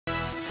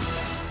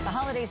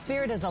holiday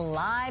spirit is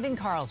alive in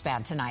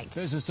Carlsbad tonight.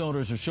 Business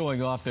owners are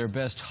showing off their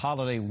best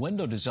holiday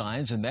window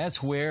designs, and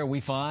that's where we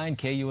find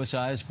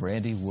KUSI's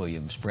Brandy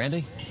Williams.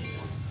 Brandy?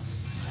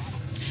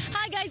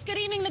 Hi, guys. Good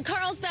evening. The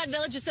Carlsbad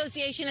Village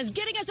Association is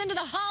getting us into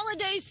the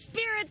holiday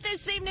spirit this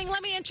evening.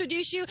 Let me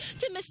introduce you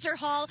to Mr.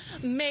 Hall.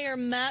 Mayor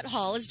Matt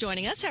Hall is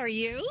joining us. How are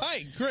you?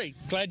 Hi, great.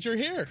 Glad you're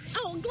here.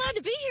 Oh, I'm glad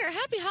to be here.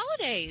 Happy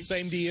holidays.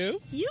 Same to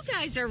you. You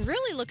guys are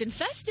really looking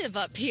festive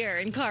up here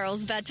in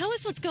Carlsbad. Tell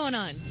us what's going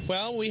on.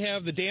 Well, we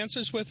have the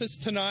dancers with us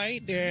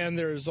tonight, and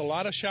there's a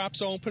lot of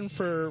shops open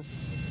for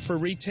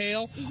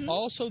retail.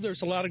 Also,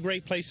 there's a lot of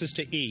great places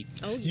to eat.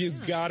 Oh, yeah.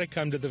 You've got to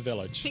come to the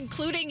village.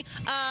 Including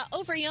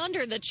over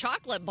yonder, the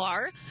chocolate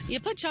bar. You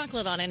put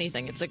chocolate on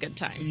anything, it's a good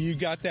time. You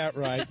got that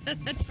right.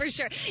 That's for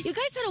sure. You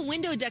guys had a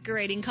window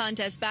decorating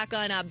contest back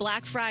on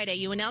Black Friday.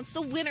 You announced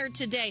the winner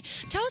today.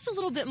 Tell us a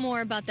little bit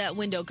more about that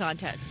window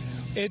contest.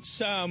 It's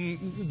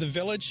the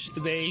village.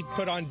 They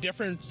put on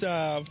different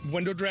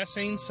window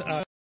dressings,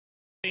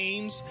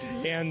 themes,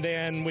 and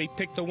then we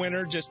picked the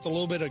winner just a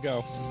little bit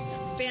ago.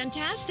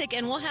 Fantastic,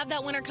 and we'll have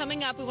that winner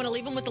coming up. We want to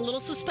leave them with a little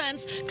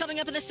suspense coming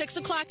up in the 6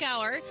 o'clock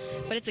hour,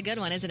 but it's a good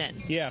one, isn't it?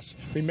 Yes.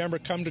 Remember,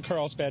 come to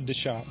Carlsbad to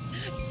shop.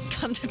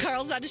 Come to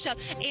Carlsbad to shop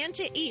and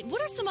to eat.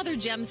 What are some other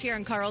gems here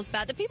in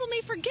Carlsbad that people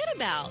may forget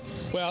about?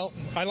 Well,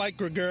 I like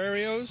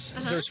Gregorio's.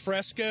 There's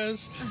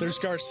Fresca's. There's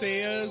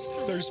Garcia's.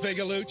 There's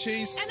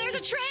Vigalucci's. And there's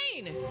a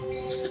train.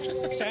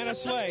 Santa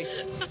Sleigh.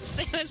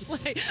 Santa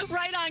Sleigh.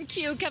 Right on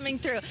cue coming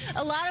through.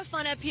 A lot of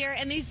fun up here.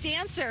 And these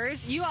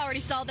dancers, you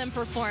already saw them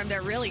perform.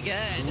 They're really good.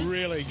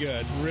 Really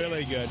good.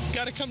 Really good.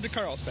 Got to come to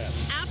Carlsbad.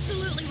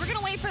 Absolutely. We're going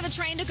to wait for the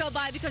train to go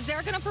by because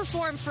they're going to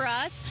perform for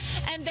us.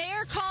 And they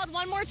are called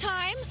one more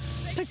time.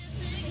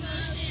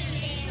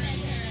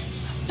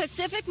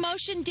 Pacific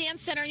Motion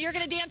Dance Center. You're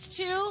going to dance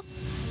to?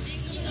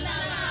 Jingle Bell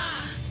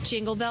Rock.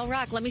 Jingle Bell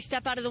Rock. Let me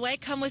step out of the way.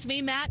 Come with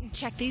me, Matt, and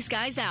check these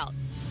guys out.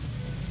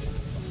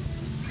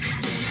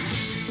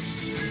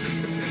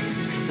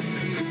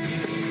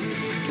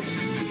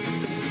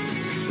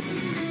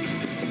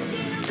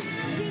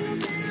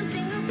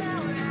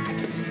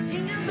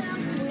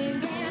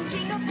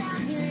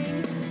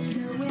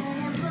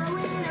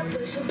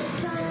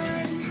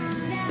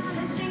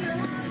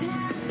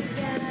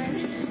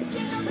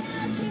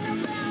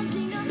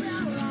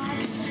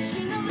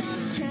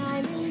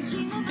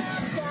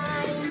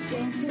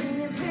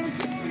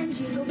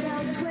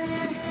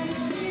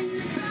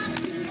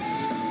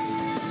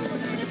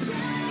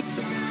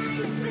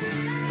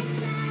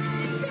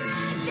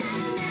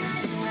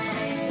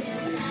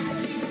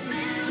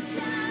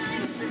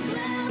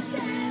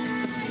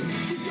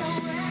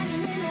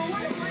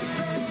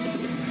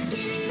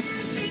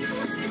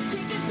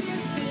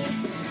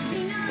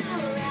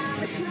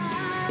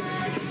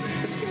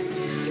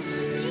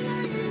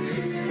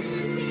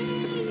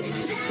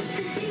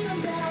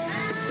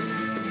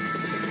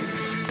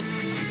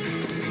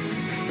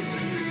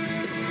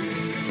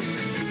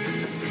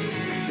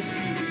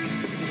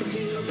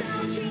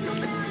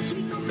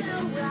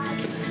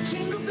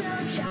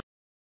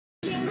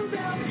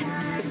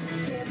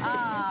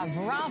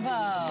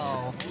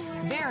 Bravo.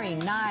 Very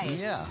nice.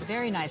 Yeah.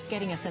 Very nice.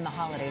 Getting us in the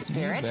holiday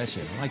spirit. You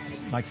betcha.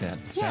 Like that.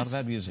 Sound of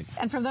that music.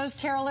 And from those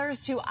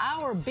carolers to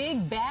our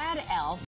big bad elf.